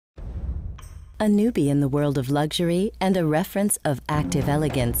A newbie in the world of luxury and a reference of active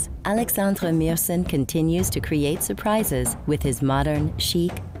elegance, Alexandre-Meerson continues to create surprises with his modern,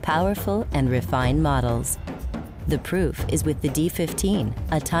 chic, powerful, and refined models. The proof is with the D15,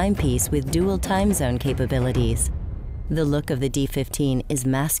 a timepiece with dual time zone capabilities. The look of the D15 is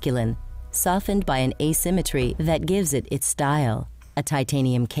masculine, softened by an asymmetry that gives it its style. A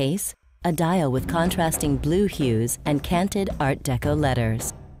titanium case, a dial with contrasting blue hues and canted Art Deco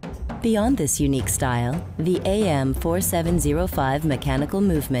letters. Beyond this unique style, the AM4705 mechanical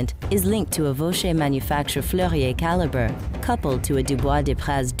movement is linked to a Vaucher manufacture Fleurier caliber, coupled to a Dubois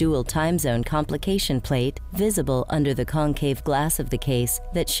Desprez dual time zone complication plate visible under the concave glass of the case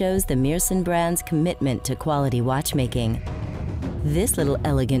that shows the Meerson brand's commitment to quality watchmaking. This little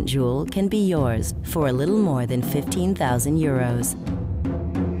elegant jewel can be yours for a little more than €15,000.